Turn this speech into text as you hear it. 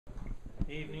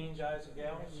Evening, guys and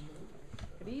gals.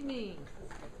 Good evening.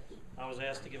 I was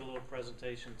asked to give a little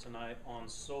presentation tonight on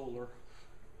solar,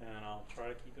 and I'll try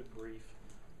to keep it brief.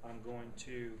 I'm going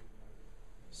to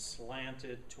slant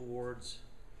it towards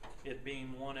it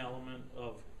being one element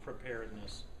of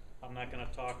preparedness. I'm not going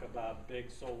to talk about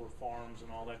big solar farms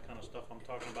and all that kind of stuff. I'm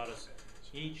talking about us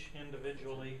each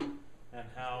individually and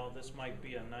how this might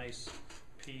be a nice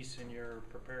piece in your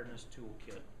preparedness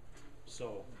toolkit.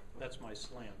 So that's my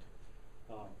slant.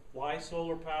 Why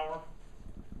solar power?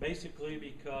 Basically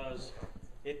because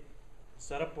it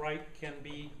set up right can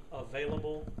be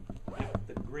available if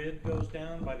the grid goes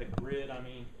down. By the grid I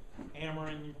mean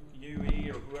Ameren,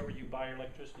 UE, or whoever you buy your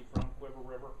electricity from, Quiver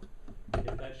River.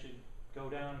 If that should go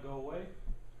down and go away,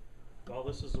 well,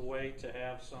 this is a way to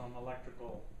have some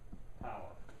electrical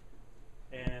power.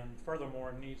 And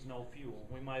furthermore, it needs no fuel.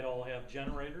 We might all have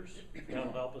generators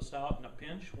that'll help us out in a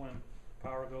pinch when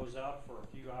power goes out for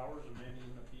a few hours or maybe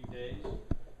even a few days.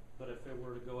 But if it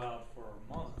were to go out for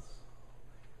months,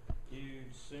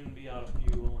 you'd soon be out of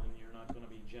fuel and you're not going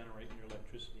to be generating your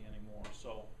electricity anymore.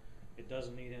 So it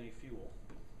doesn't need any fuel.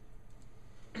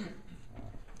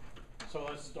 So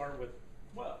let's start with,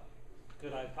 well,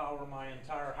 could I power my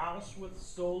entire house with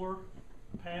solar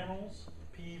panels?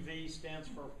 PV stands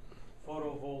for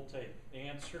photovoltaic. The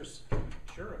answer's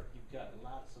sure, if you've got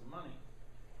lots of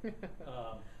money.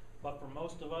 But for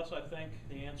most of us, I think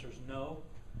the answer's no.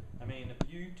 I mean,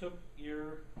 if you took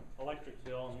your electric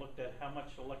bill and looked at how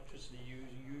much electricity you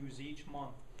use each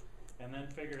month and then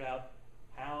figured out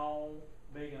how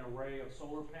big an array of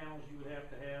solar panels you would have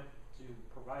to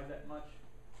provide that much,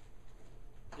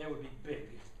 it would be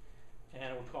big. And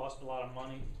it would cost a lot of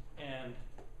money. And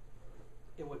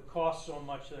it would cost so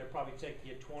much that it'd probably take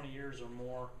you 20 years or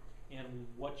more in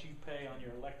what you pay on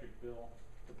your electric bill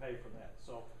to pay for that.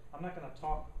 So I'm not going to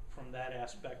talk from that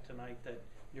aspect tonight, that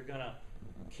you're going to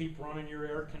keep running your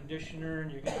air conditioner and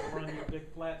you're going to run your big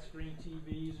flat screen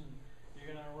TVs and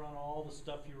you're going to run all the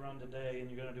stuff you run today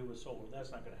and you're going to do with solar. That's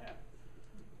not going to happen.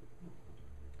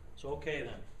 So okay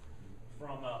then,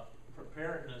 from a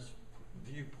preparedness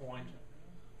viewpoint,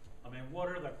 I mean, what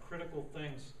are the critical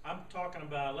things? I'm talking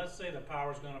about, let's say the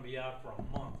power's going to be out for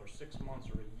a month or 6 months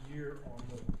or a year or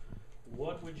more.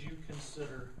 What would you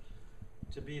consider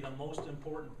to be the most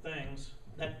important things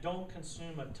that don't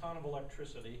consume a ton of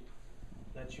electricity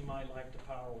that you might like to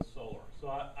power with solar? So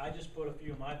I just put a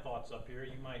few of my thoughts up here.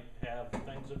 You might have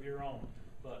things of your own.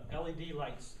 But LED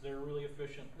lights, they're really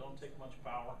efficient, don't take much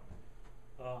power.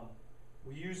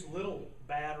 We use little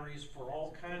batteries for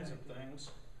all kinds of things,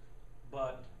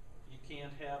 but you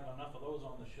can't have enough of those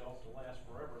on the shelf to last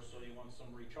forever, so you want some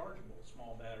rechargeable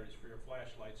small batteries for your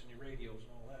flashlights and your radios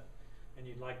and all that. And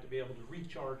you'd like to be able to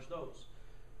recharge those.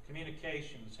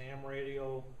 Communications, ham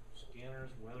radio,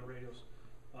 scanners, weather radios.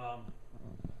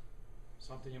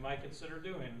 Something you might consider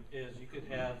doing is you could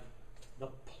have the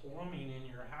plumbing in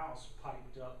your house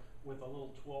piped up with a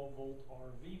little 12-volt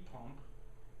RV pump,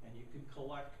 and you could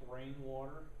collect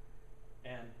rainwater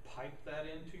and pipe that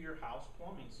into your house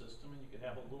plumbing system, and you could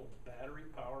have a little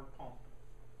battery-powered pump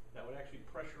that would actually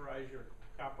pressurize your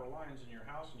copper lines in your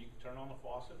house, and you could turn on the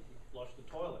faucet and flush the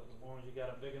toilet as long as you got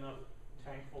a big enough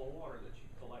tank full of water that you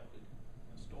collected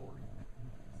and stored.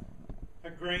 A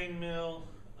grain mill,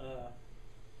 a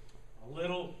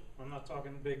little, I'm not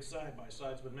talking big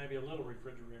side-by-sides, but maybe a little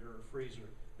refrigerator or freezer.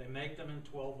 They make them in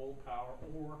 12-volt power,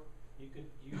 or you could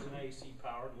use an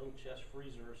AC-powered little chest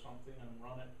freezer or something and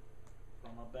run it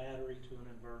from a battery to an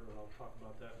inverter. I'll talk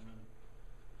about that in a minute.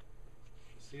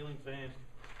 Ceiling fan.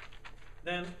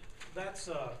 Then that's,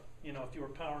 you know, if you were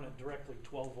powering it directly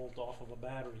 12 volt off of a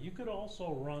battery, you could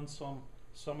also run some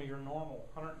of your normal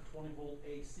 120 volt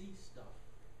AC stuff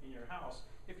in your house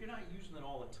if you're not using it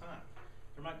all the time.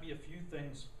 There might be a few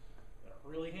things that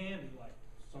are really handy, like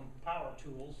some power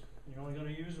tools. You're only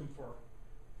going to use them for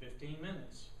 15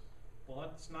 minutes. Well,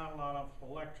 that's not a lot of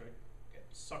electric. It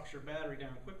sucks your battery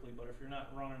down quickly, but if you're not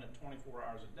running it 24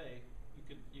 hours a day,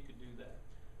 you could do that.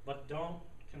 But don't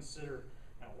consider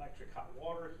an electric hot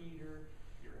water heater,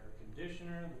 your air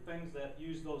conditioner, the things that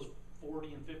use those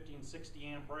 40 and 50 and 60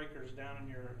 amp breakers down in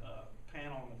your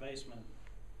panel in the basement.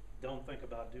 Don't think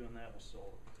about doing that with solar.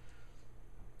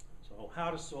 So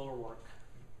how does solar work?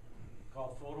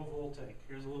 Called photovoltaic.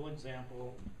 Here's a little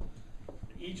example.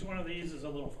 Each one of these is a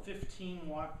little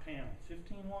 15-watt panel.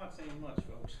 15 watts ain't much,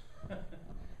 folks.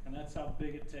 And that's how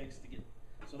big it takes to get.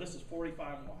 So this is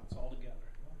 45 watts altogether.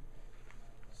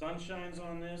 Sun shines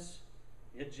on this.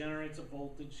 It generates a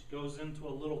voltage, goes into a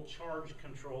little charge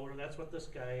controller. That's what this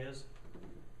guy is.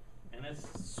 And it's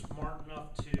smart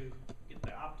enough to get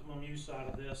the optimum use out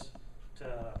of this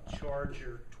to charge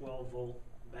your 12-volt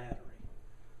battery.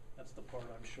 That's the part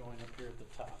I'm showing up here at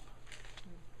the top.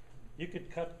 You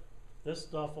could cut this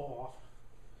stuff off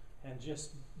and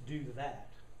just do that.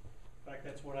 In fact,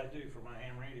 that's what I do for my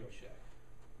ham radio shack.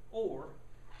 Or,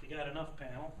 if you got enough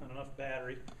panel and enough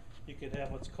battery, you could have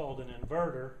what's called an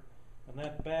inverter, and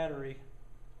that battery,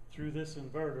 through this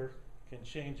inverter, can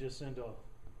change this into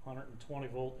 120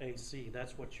 volt AC.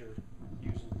 That's what you're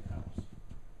using in your house.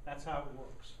 That's how it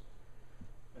works.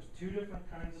 There's two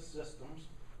different kinds of systems.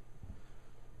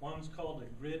 One's called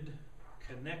a grid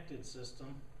connected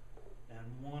system, and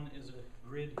one is a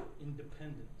grid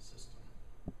independent system.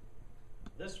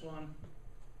 This one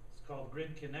is called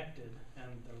grid connected, and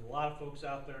there's a lot of folks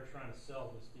out there trying to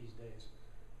sell this these days.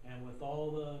 And with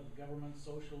all the government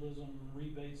socialism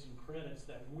rebates and credits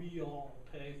that we all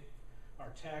pay, our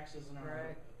taxes and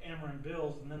our Ameren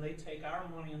bills, and then they take our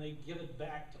money and they give it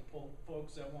back to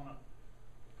folks that want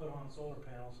to put on solar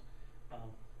panels.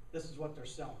 This is what they're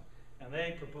selling. And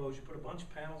they propose you put a bunch of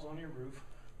panels on your roof,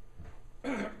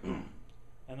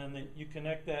 and then you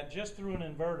connect that just through an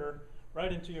inverter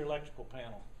right into your electrical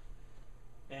panel.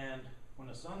 And when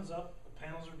the sun's up, the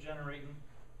panels are generating,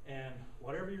 and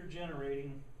whatever you're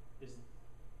generating is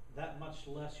that much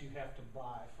less you have to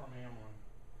buy from Ameren.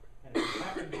 And if you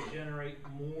happen to generate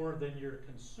more than you're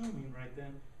consuming right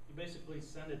then, you basically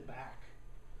send it back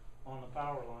on the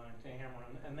power line to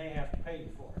Ameren, and they have to pay you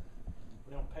for it.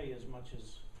 They don't pay as much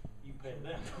as you pay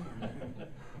them.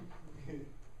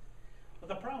 But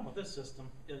the problem with this system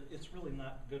is it's really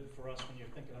not good for us when you're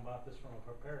thinking about this from a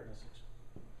preparedness,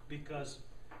 because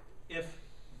if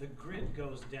the grid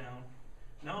goes down,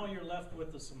 now you're left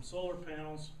with some solar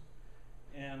panels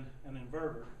and an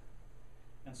inverter.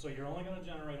 And so you're only going to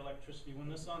generate electricity when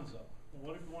the sun's up. Well,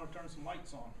 what if you want to turn some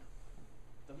lights on?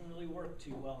 Doesn't really work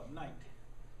too well at night.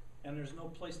 And there's no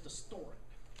place to store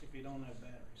it if you don't have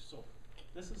batteries. So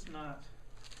this is not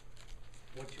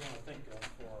what you want to think of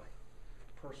for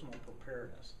personal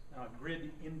preparedness. Now, a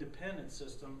grid independent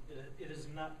system, it is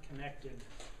not connected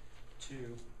to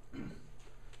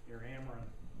your Ameren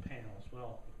panels.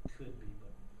 Well, it could be,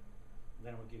 but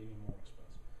then it would get even more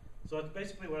expensive. So it's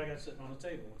basically what I got sitting on the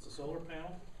table. It's a solar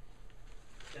panel.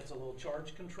 It's a little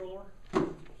charge controller.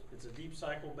 It's a deep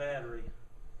cycle battery.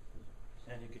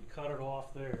 And you could cut it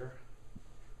off there,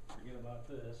 forget about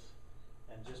this,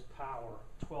 and just power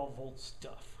 12 volt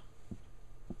stuff.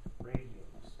 Radios,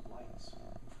 lights,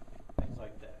 things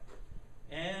like that.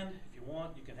 And if you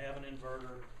want, you can have an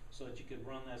inverter so that you could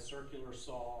run that circular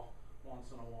saw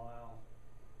once in a while,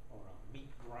 or a meat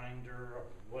grinder, or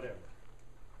whatever.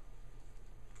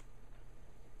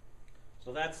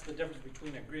 So that's the difference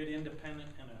between a grid independent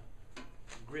and a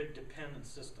grid dependent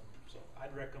system. So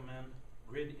I'd recommend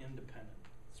grid independent.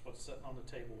 That's what's sitting on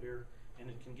the table here, and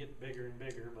it can get bigger and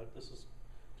bigger, but this is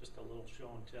just a little show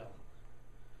and tell.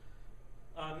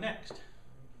 Next,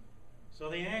 so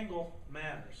the angle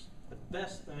matters. The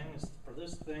best thing is for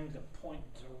this thing to point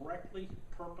directly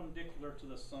perpendicular to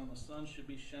the sun. The sun should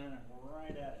be shining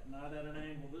right at it, not at an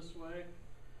angle this way,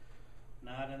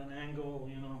 not at an angle,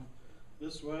 you know,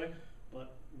 this way,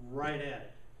 but right at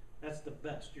it. That's the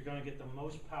best. You're going to get the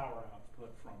most power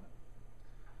output from it.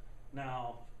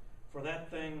 Now, for that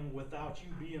thing, without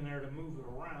you being there to move it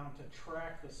around, to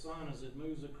track the sun as it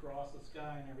moves across the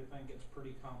sky and everything gets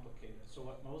pretty complicated. So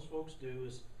what most folks do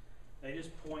is they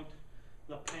just point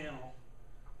the panel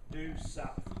due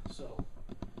south. So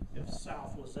if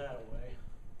south was that way,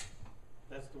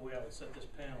 that's the way I would set this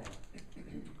panel up.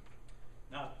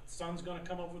 Now, the sun's going to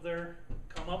come over there,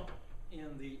 come up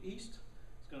in the east.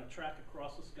 It's going to track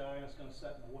across the sky, and it's going to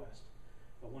set in the west.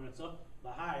 But when it's up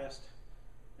the highest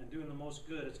and doing the most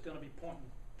good, it's going to be pointing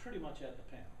pretty much at the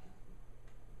panel,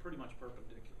 pretty much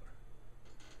perpendicular.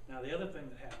 Now, the other thing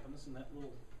that happens in that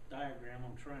little diagram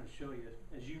I'm trying to show you,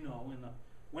 as you know, in the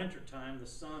winter time, the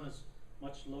sun is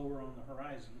much lower on the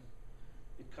horizon.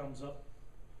 It comes up.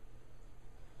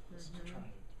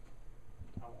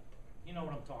 You know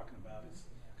what I'm talking about. It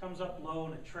comes up low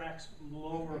and it tracks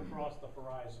lower across the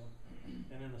horizon.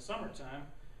 And in the summertime,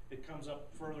 it comes up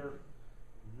further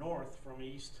north from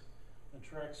east and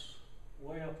tracks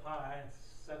way up high and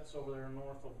sets over there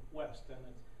north of west.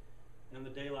 And the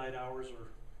daylight hours are,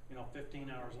 you know,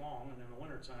 15 hours long, and in the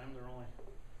wintertime they're only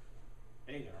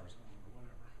 8 hours long or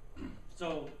whatever.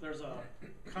 So there's a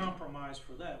compromise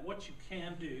for that. What you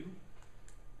can do,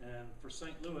 and for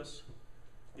St. Louis,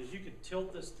 is you could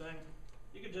tilt this thing.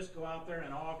 You could just go out there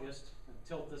in August and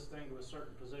tilt this thing to a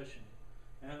certain position,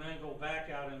 and then go back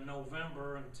out in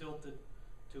November and tilt it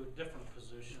to a different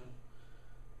position,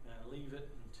 and leave it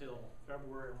until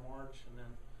February or March, and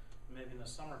then maybe in the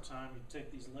summertime you'd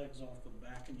take these legs off the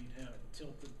back and you'd have it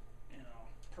tilted, you know,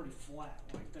 pretty flat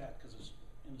like that, because it's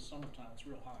in the summertime, it's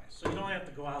real high. So you don't have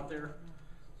to go out there,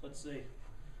 let's say,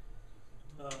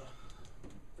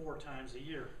 4 times a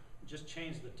year. Just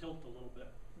change the tilt a little bit,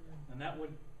 and that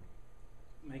would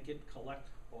make it collect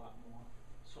a lot more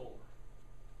solar.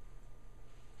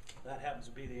 That happens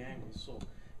to be the angle. So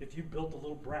if you built a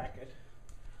little bracket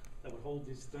that would hold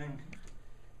this thing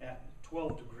at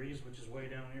 12 degrees, which is way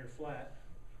down here flat,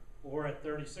 or at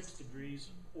 36 degrees,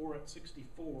 or at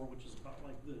 64, which is about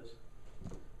like this,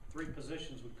 3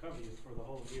 positions would cover you for the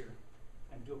whole year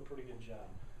and do a pretty good job.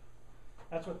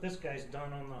 That's what this guy's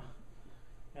done on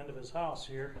the end of his house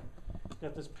here. He's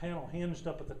got this panel hinged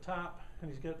up at the top, and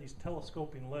he's got these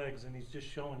telescoping legs, and he's just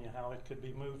showing you how it could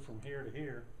be moved from here to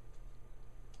here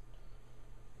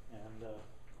and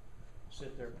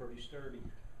sit there pretty sturdy.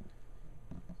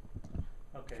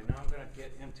 Okay, now I'm going to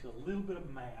get into a little bit of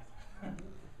math.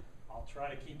 I'll try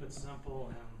to keep it simple,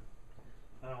 and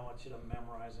I don't want you to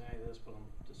memorize any of this, but I'm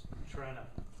just trying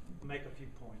to make a few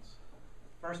points.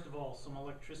 First of all, some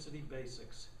electricity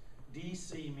basics.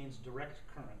 DC means direct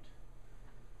current.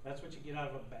 That's what you get out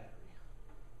of a battery.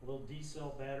 A little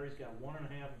D-cell battery's got 1.5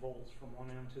 volts from one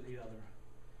end to the other.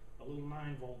 A little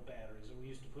 9-volt batteries that we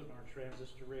used to put in our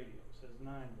transistor radios has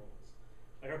 9 volts.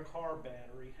 Like our car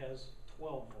battery has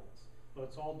 12 volts, but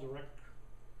it's all direct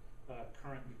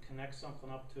current. You connect something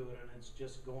up to it and it's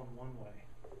just going one way.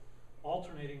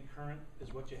 Alternating current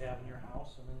is what you have in your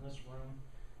house and in this room,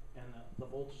 and the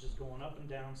voltage is going up and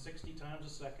down 60 times a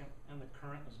second, and the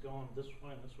current is going this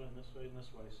way and this way and this way and this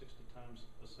way 60 times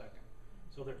a second.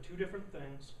 So they're 2 different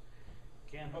things.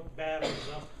 You can't hook batteries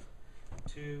up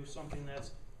to something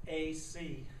that's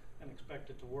AC and expect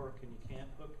it to work, and you can't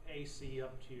hook AC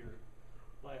up to your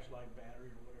flashlight battery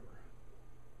or whatever.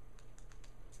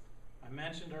 I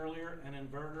mentioned earlier an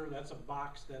inverter. That's a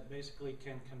box that basically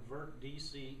can convert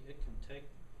DC. It can take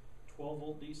 12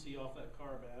 volt DC off that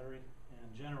car battery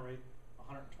and generate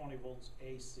 120 volts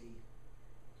AC. So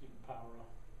you can power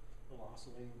a little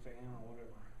oscillating fan or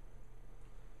whatever.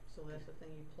 So that's the thing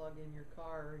you plug in your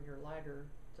car or your lighter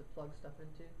to plug stuff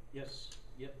into? Yes,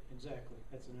 yep, exactly.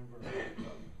 That's an inverter.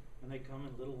 And they come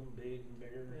in little and big and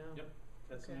bigger. Yeah. Yep,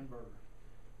 that's Okay. an inverter.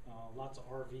 Lots of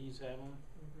RVs have them,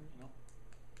 you know.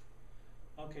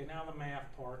 Okay, now the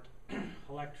math part.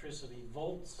 Electricity,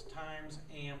 volts times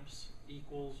amps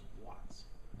equals watts.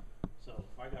 So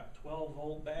if I got 12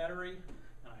 volt battery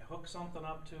and I hook something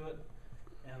up to it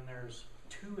and there's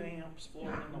 2 amps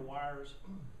flowing in the wires,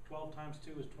 12 times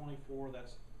 2 is 24,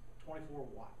 that's 24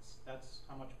 watts. That's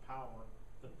how much power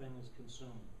the thing is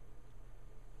consuming.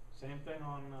 Same thing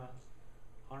on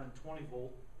 120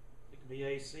 volt. It can be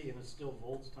AC and it's still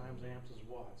volts times amps is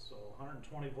watts. So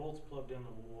 120 volts plugged into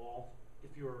the wall.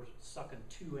 If you were sucking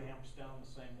 2 amps down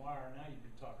the same wire, now you'd be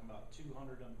talking about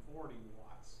 240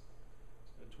 watts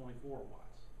instead of 24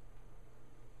 watts.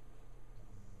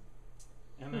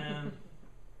 And then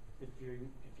if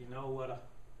you know what a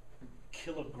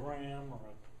kilogram or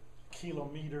a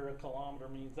kilometer, a kilometer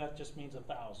means, that just means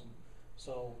 1,000.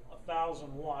 So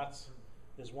 1,000 watts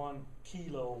is 1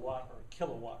 kilowatt or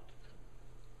kilowatt.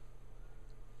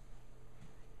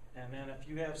 And then if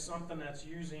you have something that's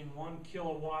using 1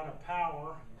 kilowatt of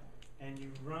power and you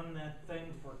run that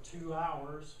thing for 2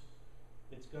 hours,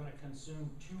 it's going to consume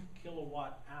 2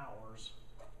 kilowatt hours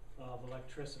of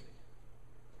electricity.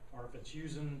 Or if it's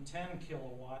using 10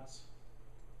 kilowatts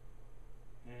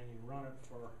and you run it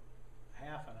for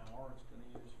half an hour, it's going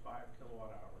to use 5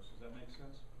 kilowatt hours. Does that make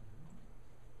sense?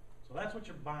 So that's what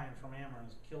you're buying from Ameren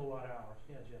is kilowatt hours.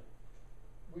 Yeah, Jeff.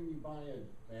 When you buy a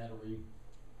battery,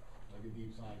 like a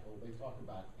deep cycle, they talk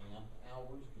about amp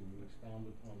hours. Can you expound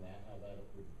upon that, how that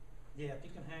would? Yeah, if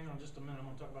you can hang on just a minute,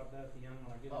 I'm going to talk about that at the end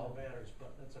when I get into batteries,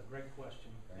 but that's a great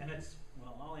question. Thank And you. it's,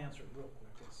 well, I'll answer it real quick.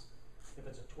 If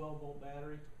it's a 12 volt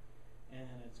battery and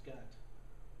it's got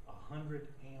 100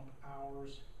 amp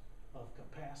hours of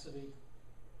capacity,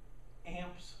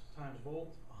 amps times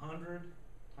volt, 100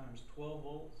 times 12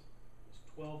 volts is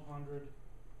 1,200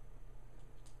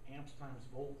 amps times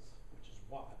volts, which is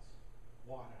watts,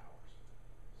 watt hours.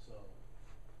 So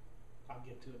I'll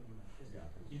get to it in a minute. Yeah.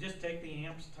 You just take the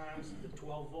amps times the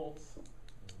 12 volts,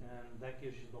 and that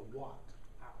gives you the watt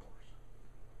hours.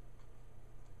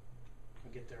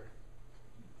 I'll get there.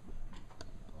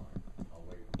 All right. I'll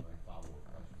wait for my follow-up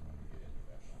question when we get into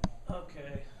that.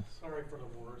 Okay, sorry for the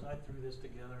words. I threw this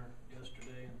together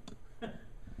yesterday and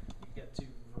you got 2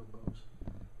 verbose.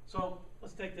 So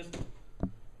let's take this,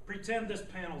 pretend this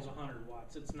panel's 100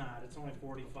 watts. It's not, it's only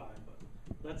 45, but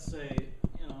let's say,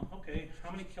 you know, okay,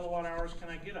 how many kilowatt hours can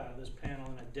I get out of this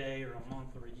panel in a day or a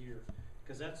month or a year?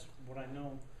 Because that's what I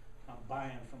know I'm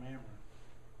buying from Ameren.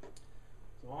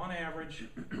 So on average,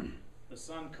 the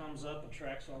sun comes up and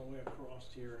tracks all the way across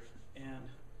here, and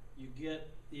you get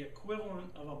the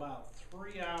equivalent of about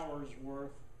 3 hours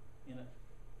worth in it,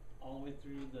 all the way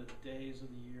through the days of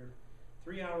the year.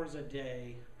 3 hours a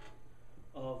day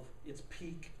of its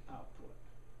peak output.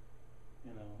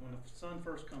 You know, when the sun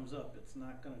first comes up, it's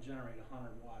not going to generate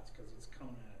 100 watts because it's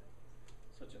coming at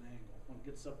such an angle. When it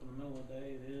gets up in the middle of the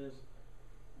day, it is.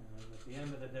 And at the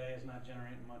end of the day, it's not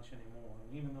generating much anymore.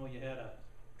 And even though you had a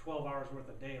 12 hours worth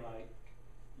of daylight,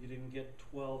 you didn't get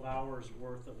 12 hours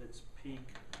worth of its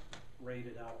peak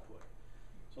rated output.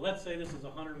 So let's say this is a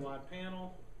 100-watt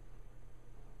panel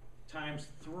times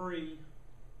 3.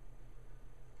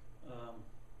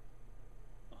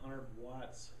 100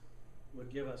 watts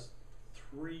would give us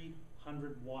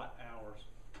 300 watt hours.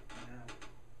 Now,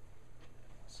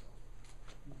 so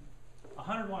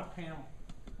 100 watt panel,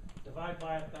 divide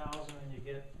by 1,000 and you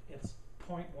get its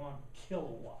 0.1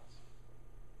 kilowatts.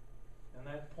 And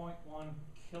that 0.1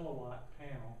 kilowatt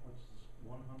panel, which is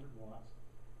 100 watts,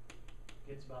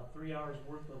 gets about 3 hours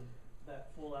worth of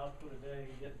that full output a day.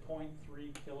 You get 0.3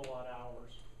 kilowatt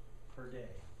hours per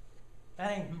day.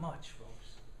 That ain't much, folks.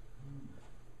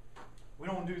 We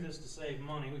don't do this to save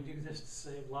money. We do this to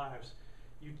save lives.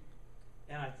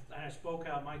 I spoke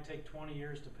how it might take 20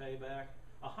 years to pay back.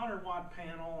 A 100-watt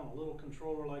panel and a little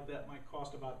controller like that might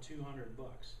cost about $200,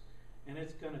 and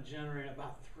it's going to generate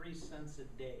about 3 cents a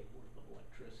day worth of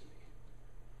electricity,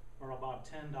 or about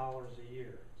 $10 a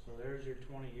year. So there's your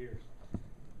 20 years.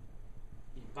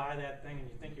 You buy that thing and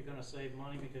you think you're going to save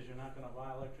money because you're not going to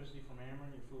buy electricity from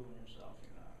Ameren. You're fooling yourself.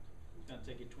 You're not. It's going to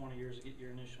take you 20 years to get your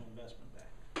initial investment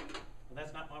back. But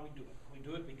that's not why we do it. We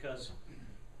do it because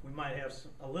we might have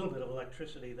a little bit of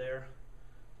electricity there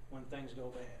when things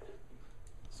go bad.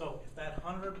 So if that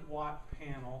 100-watt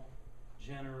panel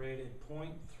generated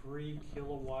 0.3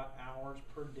 kilowatt hours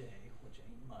per day, which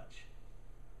ain't much,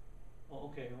 well,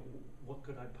 okay, what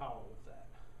could I power with that?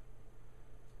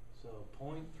 So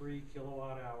 0.3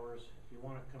 kilowatt hours, if you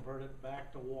want to convert it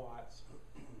back to watts,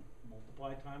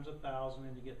 multiply times 1,000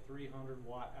 and you get 300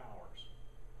 watt hours.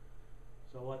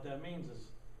 So what that means is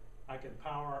I could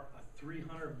power a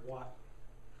 300 watt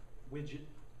widget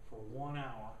for 1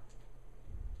 hour,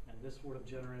 and this would have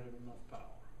generated enough power.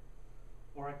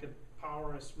 Or I could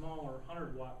power a smaller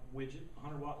 100 watt widget,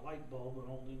 100 watt light bulb, an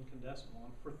old incandescent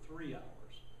one, for 3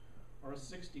 hours. Or a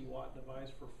 60 watt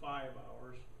device for 5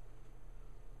 hours.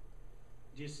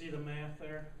 Do you see the math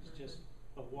there? It's just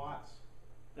the watts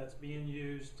that's being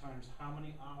used times how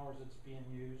many hours it's being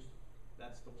used.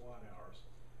 That's the watt hours.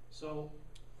 So,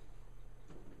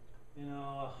 you know,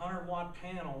 a 100-watt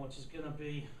panel, which is going to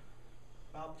be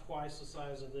about twice the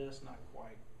size of this, not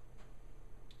quite,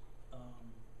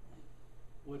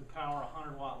 would power a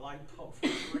 100-watt light bulb for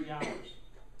 3 hours.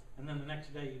 And then the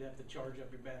next day you'd have to charge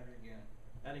up your battery again.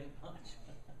 That ain't much.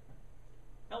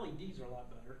 LEDs are a lot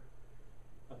better.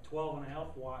 A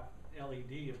 12.5 watt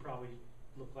LED would probably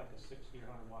look like a 60 or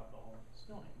 100 watt bulb.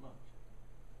 Still ain't much.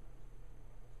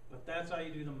 But that's how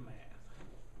you do the math.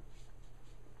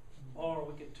 Or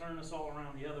we could turn this all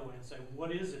around the other way and say,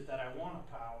 what is it that I want to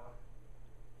power,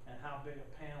 and how big a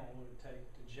panel would it take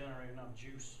to generate enough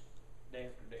juice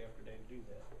day after day after day to do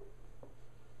that?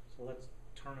 So let's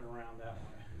turn it around that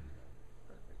way.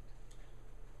 Perfect.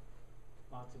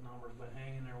 Lots of numbers, but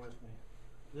hang in there with me.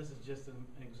 This is just an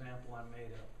example I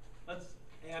made up. Let's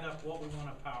add up what we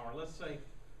want to power. Let's say,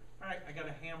 all right, I got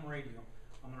a ham radio.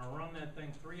 I'm going to run that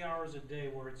thing 3 hours a day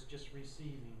where it's just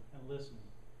receiving and listening.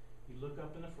 You look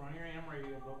up in the front of your ham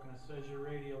radio book and it says your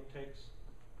radio takes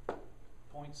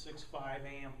 0.65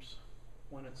 amps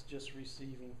when it's just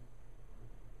receiving.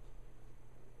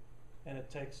 And it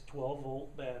takes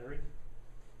 12-volt battery.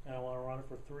 And I want to run it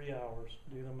for 3 hours.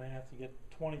 Do the math, you get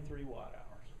 23 watt hours.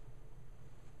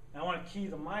 Now I want to key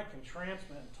the mic and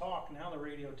transmit and talk. Now the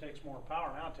radio takes more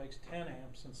power. Now it takes 10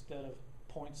 amps instead of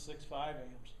 0.65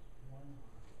 amps.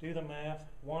 Do the math.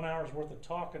 1 hour's worth of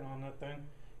talking on that thing.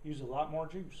 Use a lot more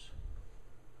juice.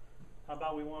 How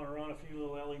about we want to run a few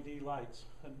little LED lights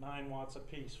at 9 watts a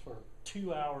piece for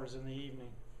 2 hours in the evening?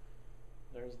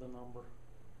 There's the number.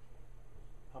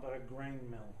 How about a grain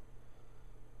mill?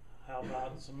 How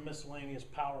about some miscellaneous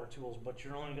power tools, but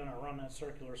you're only going to run that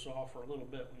circular saw for a little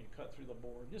bit when you cut through the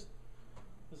board. This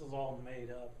is all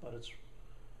made up, but it's,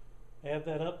 add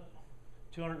that up,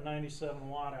 297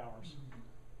 watt hours.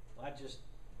 I just,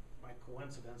 by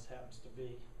coincidence, happens to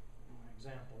be my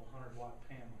example, a 100-watt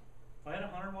panel. If I had a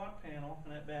 100-watt panel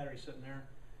and that battery sitting there,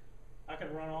 I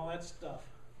could run all that stuff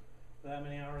for that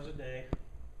many hours a day,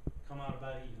 come out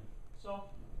about even. So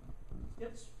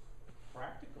it's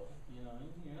practical, you know,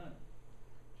 you're not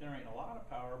generating a lot of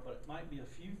power, but it might be a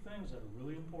few things that are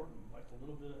really important, like a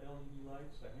little bit of LED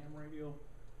lights, a ham radio,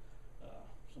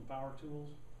 some power tools.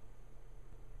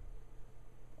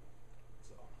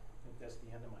 So, I think that's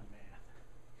the end of my math.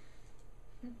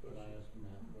 Could I ask a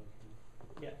math question?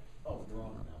 Yeah. Oh, you're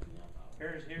on it now, the amp hour.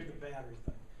 Here's the battery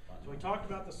thing. So we talked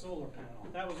about the solar panel.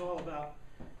 That was all about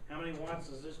how many watts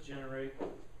does this generate,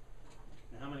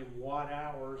 and how many watt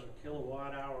hours or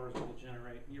kilowatt hours will it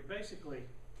generate. You're basically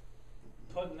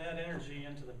putting that energy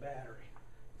into the battery.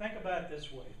 Think about it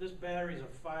this way. This battery is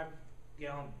a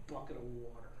 5-gallon bucket of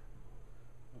water.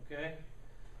 Okay?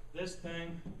 This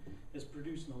thing is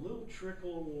producing a little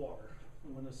trickle of water.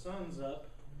 And when the sun's up,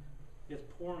 it's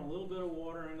pouring a little bit of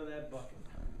water into that bucket.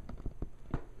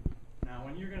 Now,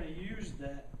 when you're going to use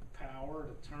that power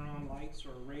to turn on lights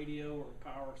or a radio or a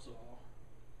power saw,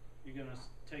 you're going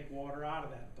to take water out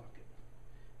of that bucket.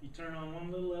 You turn on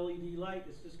one little LED light,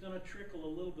 it's just going to trickle a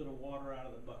little bit of water out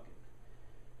of the bucket.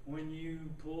 When you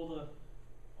pull the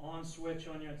on switch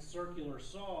on your circular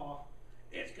saw,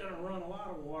 it's going to run a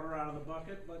lot of water out of the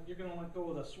bucket, but you're going to let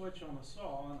go of the switch on the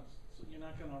saw, and so you're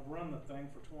not going to run the thing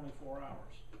for 24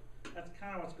 hours. That's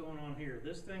kind of what's going on here.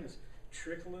 This thing is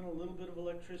trickling a little bit of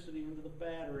electricity into the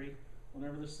battery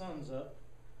whenever the sun's up,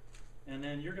 and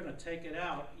then you're going to take it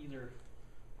out either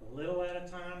a little at a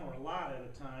time or a lot at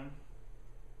a time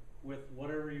with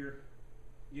whatever you're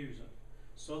using.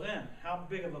 So then, how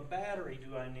big of a battery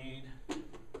do I need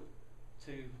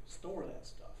to store that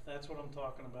stuff? That's what I'm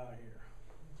talking about here.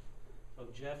 So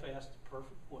Jeff asked a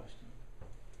perfect question.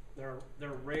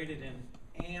 They're rated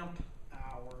in amp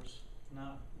hours,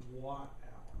 not watt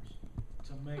hours,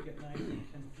 to make it nice and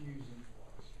confusing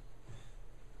for us.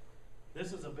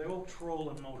 This is a big old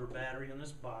trolling motor battery in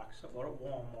this box. I bought it at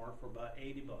Walmart for about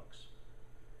 80 bucks.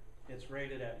 It's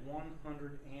rated at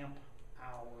 100 amp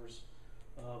hours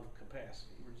of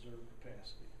capacity, reserve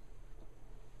capacity.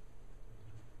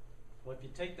 Well, if you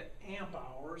take the amp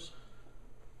hours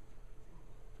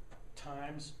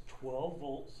times 12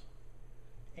 volts,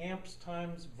 amps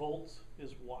times volts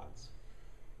is watts.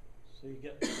 So you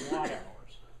get watt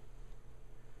hours.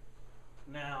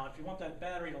 Now, if you want that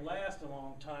battery to last a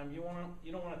long time, you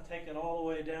don't want to take it all the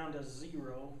way down to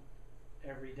 0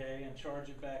 every day and charge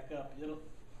it back up. You'll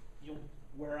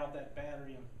wear out that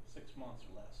battery in 6 months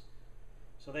or less.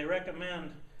 So they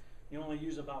recommend you only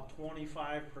use about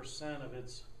 25% of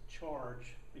its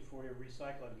charge before you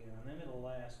recycle it again, and then it'll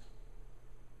last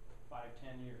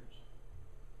 5-10 years.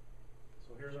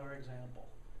 So here's our example.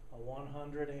 A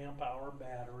 100 amp hour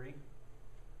battery.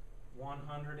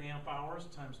 100 amp hours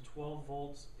times 12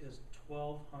 volts is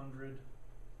 1200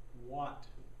 watt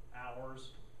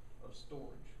hours of storage.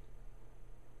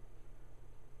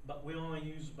 But we only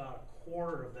use about a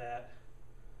quarter of that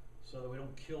so that we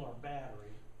don't kill our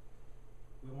battery.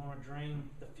 We want to drain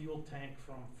the fuel tank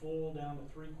from full down to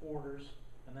 3/4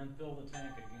 and then fill the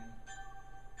tank again.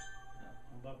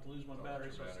 I'm about to lose my battery,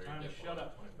 so it's time to shut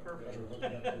up. Perfect. Better hook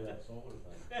it up to that solar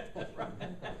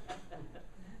thing.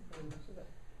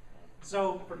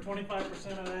 So for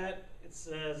 25% of that, it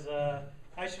says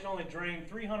I should only drain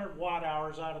 300 watt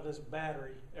hours out of this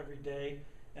battery every day,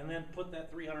 and then put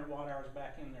that 300 watt hours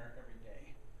back in there every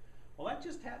day. Well, that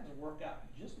just happens to work out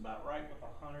just about right with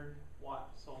a 100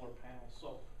 watt solar panel.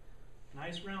 So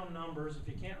nice round numbers. If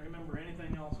you can't remember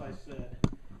anything else I said,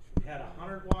 if you had a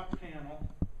 100 watt panel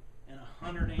and a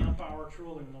 100 amp hour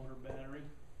trolling motor battery,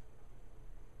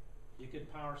 you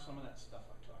could power some of that stuff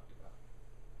I talked about.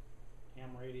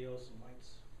 Ham radios, some lights.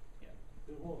 Yeah.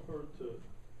 It won't hurt to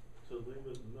leave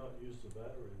it and not use the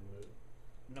battery, will it?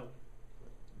 No.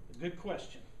 Good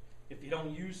question. If you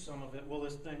don't use some of it, will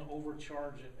this thing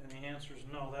overcharge it? And the answer is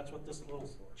no. That's what this little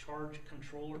charge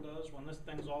controller does. When this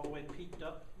thing's all the way peaked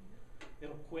up,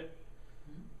 it'll quit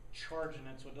charging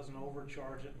it so it doesn't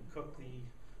overcharge it and cook the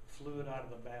fluid out of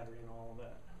the battery and all of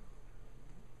that.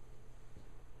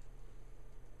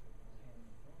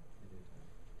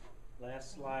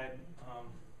 Last slide,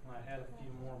 I had a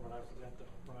few more, but I forgot to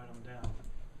write them down.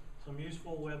 Some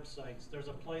useful websites. There's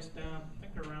a place down, I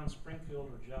think around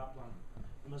Springfield or Joplin,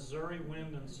 Missouri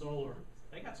Wind and Solar.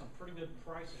 They got some pretty good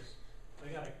prices. They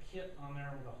got a kit on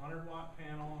there with a 100 watt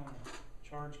panel and a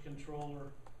charge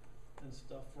controller and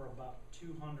stuff for about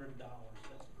 $200.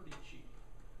 That's pretty cheap.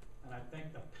 And I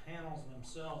think the panels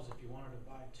themselves, if you wanted to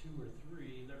buy 2 or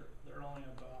 3, they're only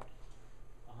about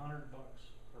 $100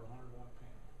 for a 100 watt panel.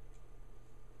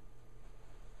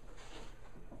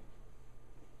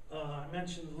 I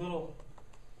mentioned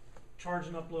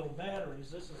charging up little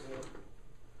batteries. This is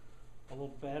a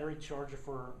little battery charger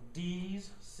for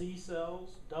D's, C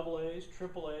cells, AA's,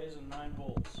 AAA's, and 9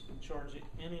 volts. You can charge it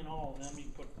any and all of them. You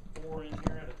can put 4 in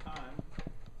here at a time.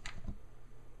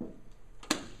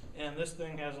 And this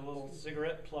thing has a little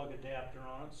cigarette plug adapter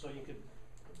on it, so you could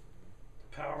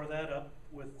power that up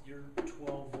with your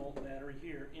 12 volt battery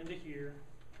here into here,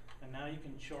 and now you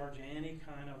can charge any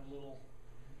kind of little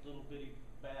bitty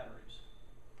batteries.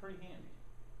 Pretty handy.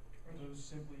 Are those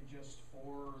simply just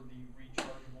for the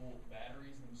rechargeable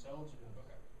batteries themselves?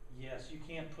 Okay. Yes, you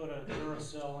can't put a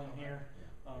Duracell in here.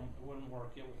 It wouldn't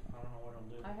work. I don't know what it'll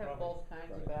do. I have Probably both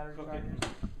kinds of Right. battery cook it chargers.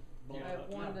 and blow I it have up.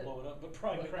 one Not that- blow it up, but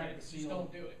probably But crack yeah, the just seal.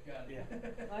 don't do it, got it.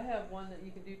 Yeah. I have one that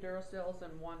you can do Duracells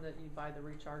and one that you buy the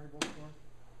rechargeable for.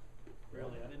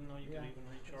 Really, I didn't know you Yeah. could even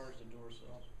recharge the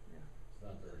Duracells. Yeah. It's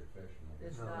not very efficient.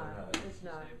 It's No, not, no, it's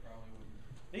not. They probably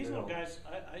wouldn't. These They little don't- guys,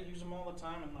 I use them all the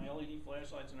time in my LED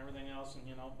flashlights and everything else, and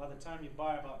you know, by the time you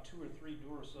buy about 2 or 3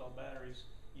 Duracell batteries,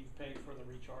 you've paid for the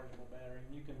rechargeable battery,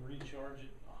 and you can recharge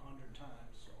it 100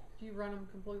 times, so. Do you run them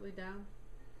completely down?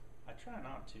 I try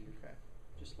not to. Okay.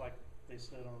 Just like they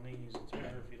said on these, it's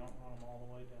better if you don't run them all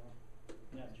the way down.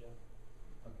 Yeah, Jeff.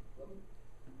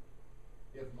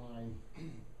 If my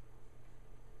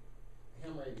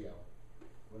ham radio,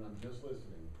 when I'm just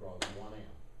listening, draws 1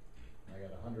 amp, I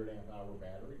got a 100 amp hour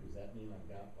battery, does that mean I've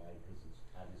got like, cause it's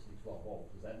obviously 12 volt,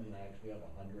 does that mean I actually have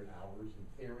 100 hours in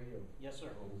theory of? Yes,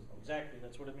 sir. totals? Okay. Exactly,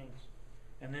 that's what it means.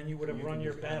 And then you would So have you run can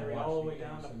your just kinda battery watch all the the way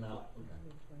down amps to. and not- okay.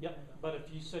 Yep, but if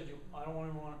you said I don't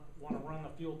wanna run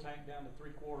the fuel tank down to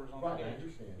 3/4 on Right, the I gauge,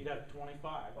 understand. you'd have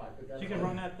 25. Right, but So that's. you can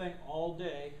run that thing all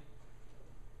day,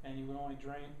 and you would only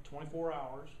drain 24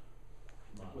 hours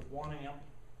Right. with 1 amp,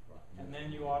 Right. and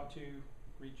then you ought to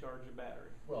recharge your battery.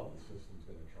 Well, the system's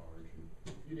gonna charge,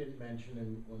 and you didn't mention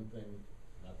in one thing,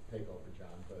 not to take over,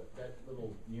 John, but that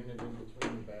little unit in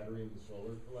between the battery and the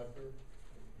solar collector,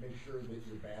 make sure that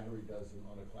your battery doesn't,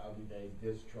 on a cloudy day,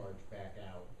 discharge back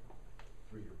out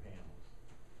through your panels.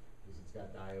 Cause it's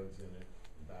got diodes in it,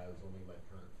 and diodes only let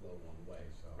current flow one way,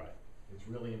 so. Right. It's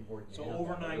really important to So have that,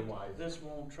 overnight, otherwise. this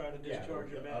won't try to Yeah,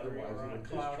 discharge your battery or on a Otherwise,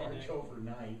 cloudy it'll day. discharge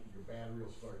overnight, your battery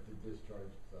will start to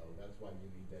discharge, so that's why you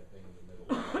need that thing in the middle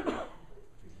of the night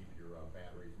to keep your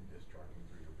battery from discharging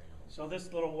through your panels. So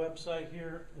this little website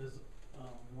here is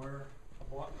where I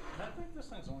bought, and I think this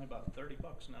thing's only about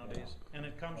 $30 nowadays. And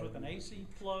it comes with an AC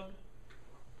plug,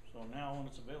 so now when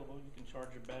it's available, you can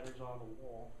charge your batteries out of the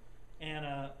wall. And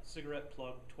a cigarette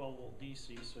plug, 12 volt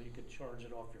DC, so you could charge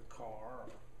it off your car or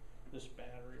this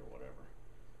battery or whatever.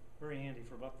 Very handy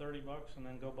for about $30, and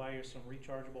then go buy you some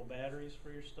rechargeable batteries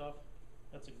for your stuff.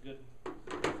 That's a good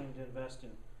thing to invest in.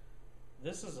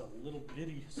 This is a little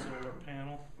bitty solar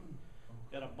panel.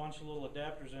 Got a bunch of little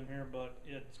adapters in here, but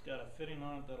it's got a fitting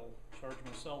on it that'll charge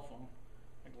my cell phone.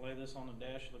 I can lay this on the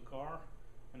dash of the car,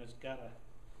 and it's got a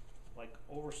like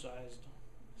oversized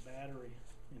battery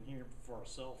in here for a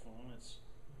cell phone. It's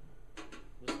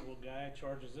this little guy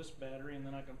charges this battery, and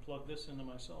then I can plug this into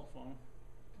my cell phone.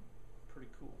 Pretty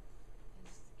cool.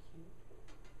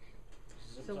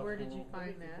 Zips So up where in a did you little-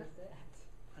 find that?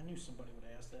 I knew somebody would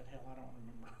ask that. Hell, I don't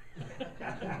remember.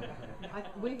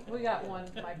 We got one,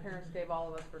 my parents gave all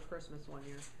of us for Christmas one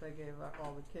year. They gave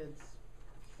all the kids,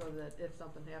 so that if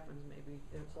something happens, maybe,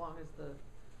 as long as the,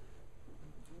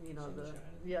 you know, the, Sunshine.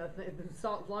 yeah,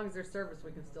 as long as there's service,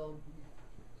 we can still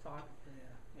talk.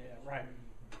 Yeah, right.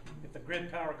 If the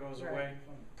grid power goes Right. away,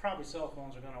 probably cell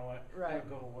phones are gonna Right.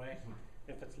 go away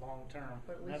if it's long term.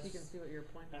 But at least you can see what you're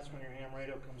pointing at. That's when your ham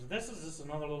radio comes. This is just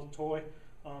another little toy.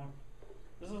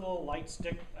 This is a little light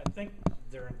stick. I think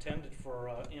they're intended for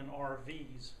in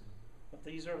RVs, but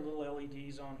these are little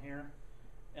LEDs on here,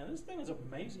 and this thing is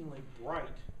amazingly bright.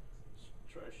 Let's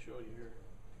try to show you here.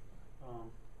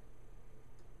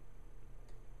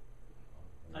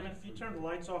 I mean, if you turn the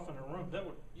lights off in a room,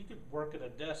 you could work at a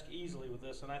desk easily with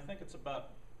this, and I think it's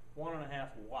about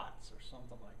 1.5 watts or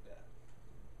something like that.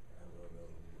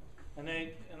 And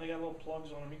they got little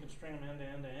plugs on them. You can string them end to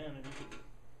end to end, and you could,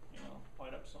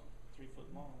 light up something 3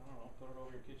 foot long. I don't know, put it over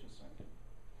your kitchen sink.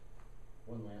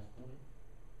 One last point,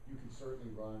 you can certainly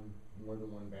run more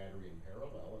than one battery in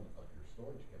parallel and up your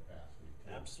storage capacity too.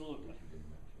 Absolutely. Which you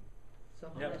didn't mention. So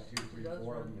how Yep. much Two, three, does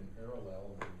four of run? them in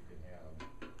parallel, and then you can have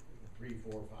 3,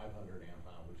 4, 500 amp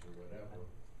hours or whatever,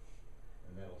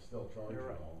 and that'll still charge You're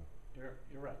it right. all.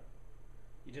 You're right.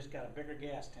 You just got a bigger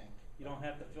gas tank. You don't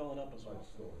have to fill it up as Like well.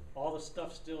 storage. All the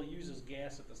stuff still uses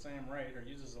gas at the same rate, or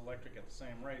uses electric at the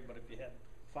same rate, but if you had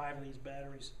 5 of these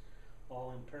batteries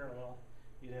all in parallel,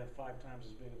 you'd have 5 times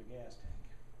as big of a gas tank.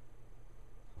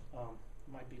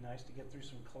 Might be nice to get through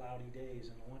some cloudy days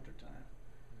in the wintertime,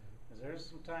 because there's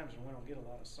some times when we don't get a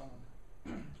lot of sun.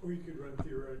 Or you could run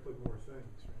theoretically more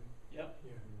things, right? Yep.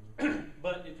 Yeah.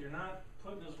 But if you're not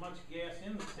putting as much gas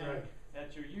in the tank Right.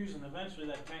 that you're using, eventually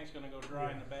that tank's gonna go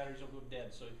dry and the batteries will go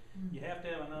dead. So you have to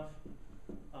have enough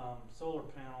solar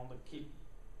panel to keep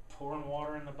pouring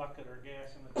water in the bucket or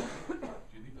gas in the tank.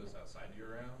 Do you leave those outside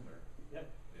year round or? Yep.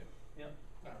 Yeah. Yep.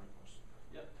 I have a question.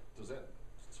 Yep. Does that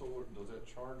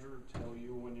charger tell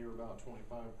you when you're about 25%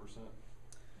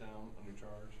 down on your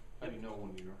charge? How do you know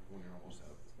when you're almost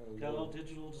out? Got a little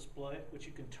digital display which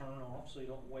you can turn off so you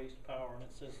don't waste power, and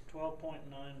it says 12.9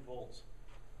 volts.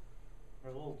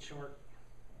 There's a little chart.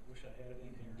 I wish I had it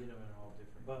in here. Get them in all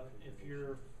different. But if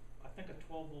you're, I think a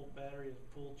 12 volt battery at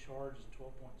full charge is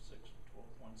 12.6 or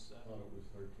 12.7. I thought it was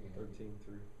 13.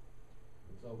 13.3.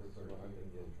 It's over 13 in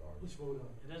charge. Let's vote on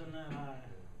It isn't that high.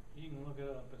 You can look it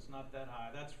up. It's not that high.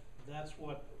 That's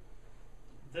what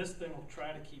this thing will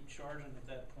try to keep charging at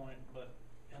that point. But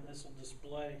and this will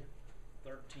display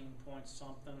 13 point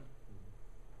something.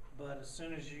 But as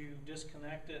soon as you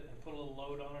disconnect it and put a little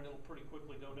load on it, it'll pretty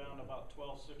quickly go down to about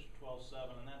 12.6 or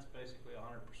 12.7, and that's basically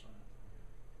 100%.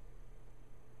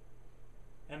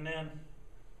 And then,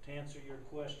 to answer your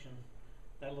question,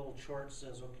 that little chart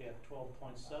says, okay, at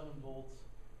 12.7 volts,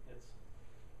 it's,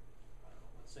 I don't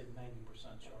know, let's say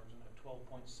 90% charge, and at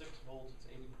 12.6 volts, it's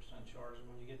 80% charge, and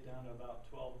when you get down to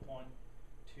about 12.2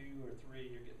 or 3,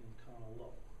 you're getting kind of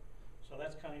low. So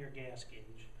that's kind of your gas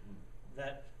gauge.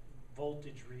 That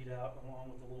voltage readout, along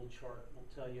with the little chart, will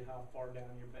tell you how far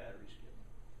down your battery's getting.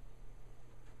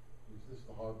 Is this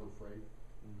the Harbor Freight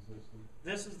system?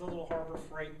 This is the little Harbor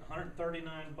Freight, $139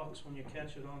 when you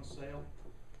catch it on sale.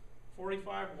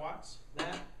 45 watts,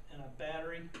 that and a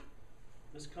battery.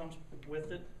 This comes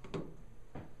with it.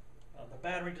 The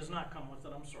battery does not come with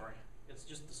it, I'm sorry. It's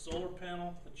just the solar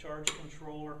panel, the charge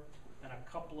controller, and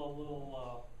a couple of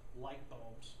little light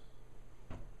bulbs.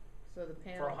 So the For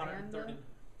panel and 130, the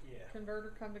yeah,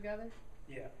 converter come together?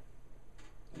 yeah. it.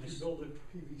 Did you build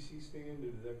a PVC stand,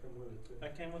 or did that come with it too?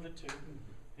 That came with it too.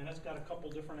 And it's got a couple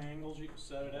different angles you can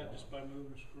set it at just by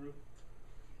moving the screw.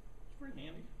 It's pretty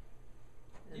handy.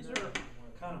 And These the- are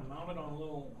kind of mounted on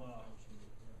little,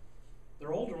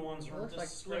 their older ones It aren't looks like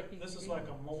this slick. straight This is PVC. like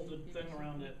a molded thing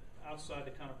around it outside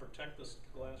to kind of protect this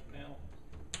glass panel.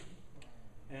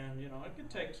 And, you know, it could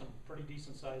take some pretty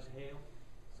decent sized hail.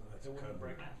 So that's It wouldn't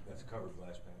break. That's a covered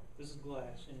glass panel, This is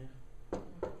glass, yeah.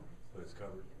 but it's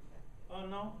covered.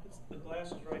 No, the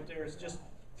glass is right there. It's just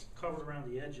covered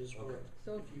around the edges where. Okay.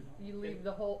 So if you leave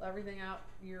the whole, everything out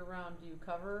year round, do you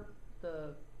cover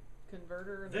the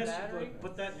converter and the This, battery?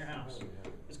 put that in your house.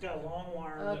 It's got a long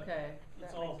wire that, Okay,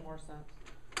 it's that all- makes more sense.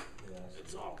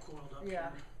 it's all coiled up Yeah,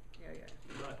 here.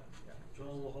 yeah. But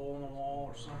drill a hole in the wall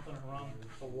or something and run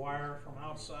the wire from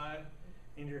outside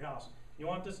into your house. You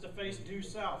want this to face due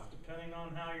south, depending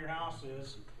on how your house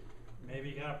is. Maybe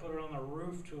you gotta put it on the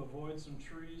roof to avoid some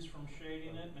trees from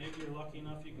shading it. Maybe you're lucky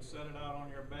enough you can set it out on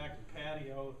your back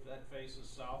patio if that faces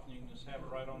south, and you can just have it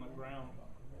right on the ground.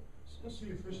 What's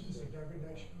the efficiency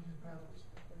degradation of the panels?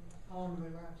 How long do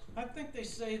they last? I think they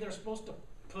say they're supposed to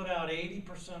put out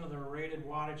 80% of their rated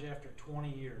wattage after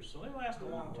 20 years, so they last a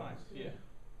long time. Yeah,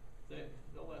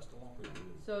 they'll last a long time.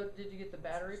 So did you get the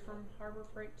battery from Harbor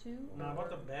Freight too? No, I or- bought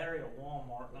the battery at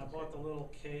Walmart, and I bought the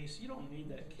little case. You don't need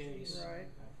that case. Right.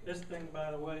 This thing,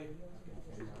 by the way,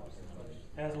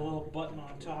 has a little button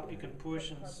on top you can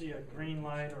push and see a green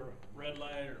light or red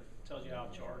light, or tells you how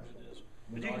charged it is.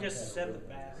 But you can just set the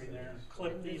battery there and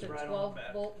clip these right on the back. It's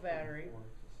a 12 volt battery,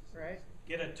 right?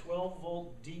 Get a 12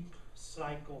 volt deep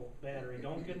cycle battery.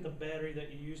 Don't get the battery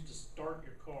that you use to start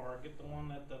your car. Get the one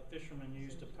that the fishermen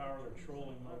use to power their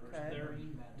trolling motors. Okay. They're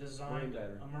designed,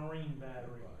 a marine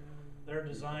battery. They're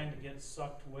designed to get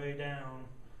sucked way down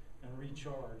and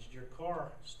recharged. Your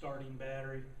car starting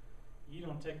battery, you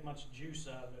don't take much juice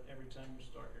out of it every time you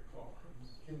start your car.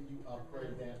 Can you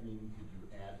upgrade that, meaning could you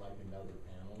add like another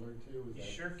panel or two? Is You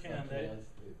that sure can. such as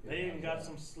it They even has got that?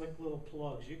 some slick little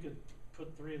plugs. You could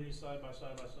put 3 of these side by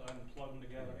side and plug them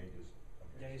together. They just-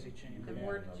 okay, Daisy so chain. you And could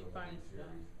where add did you another find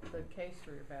series. the case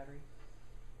for your battery?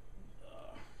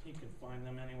 You can find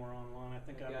them anywhere online. I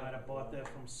think They I got might have it bought that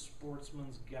online. from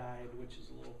Sportsman's Guide, which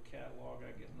is a little catalog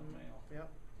I get in the mail. Yep.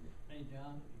 Hey,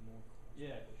 John,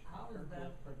 Yeah. how is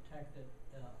that protected?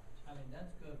 I mean,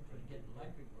 that's good for getting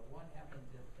electric, but what happens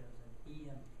if there's an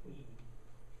EMP?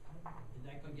 Is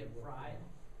that gonna get fried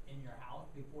in your house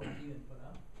before it's even put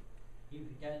up? Even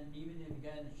if you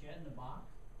got in the shed in the box?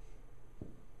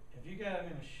 If you got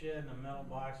it in a shed in a metal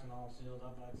box and all sealed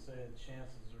up, I'd say the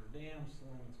chances are damn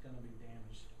slim it's going to be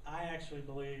damaged. I actually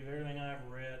believe everything I've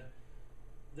read,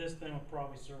 this thing will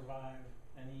probably survive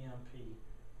an EMP.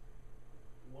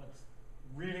 What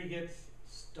really gets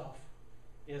stuff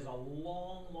is a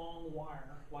long, long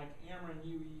wire, like Ameren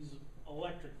UE's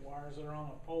electric wires that are on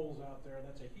the poles out there.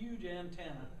 That's a huge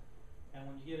antenna, and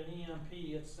when you get an EMP,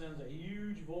 it sends a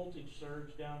huge voltage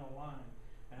surge down the line.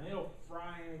 and it'll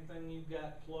fry anything you've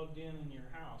got plugged in your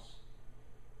house.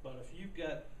 But if you've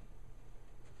got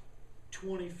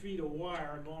 20 feet of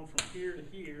wire going from here to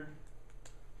here,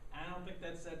 I don't think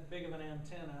that's that big of an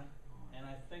antenna, and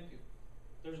I think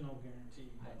there's no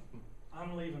guarantee. But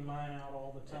I'm leaving mine out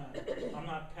all the time. I'm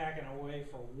not packing away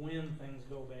for when things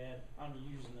go bad. I'm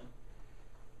using it.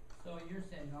 So you're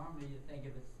saying normally you think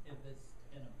if it's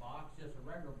in a box, just a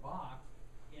regular box,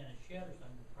 in a shed or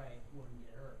something, it probably wouldn't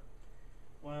get hurt.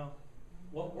 Well,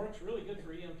 what works really good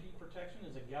for EMP protection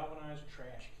is a galvanized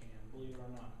trash can, believe it or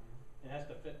not. It has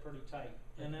to fit pretty tight.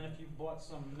 And then if you bought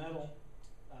some metal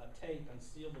tape and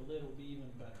sealed the lid, it would be even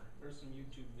better. There's some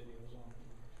YouTube videos on it.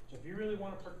 So if you really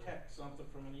want to protect something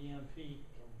from an EMP, you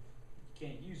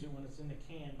can't use it when it's in the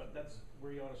can, but that's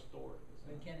where you ought to store it.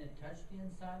 But can it touch the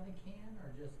inside of the can, or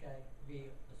just gotta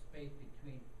be a space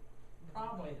between,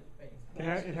 probably the space?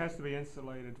 It has to be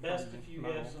insulated from Best if you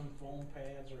metal. have some foam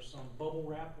pads or some bubble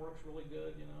wrap works really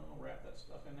good, you know, wrap that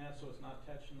stuff in that so it's not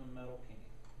touching the metal can.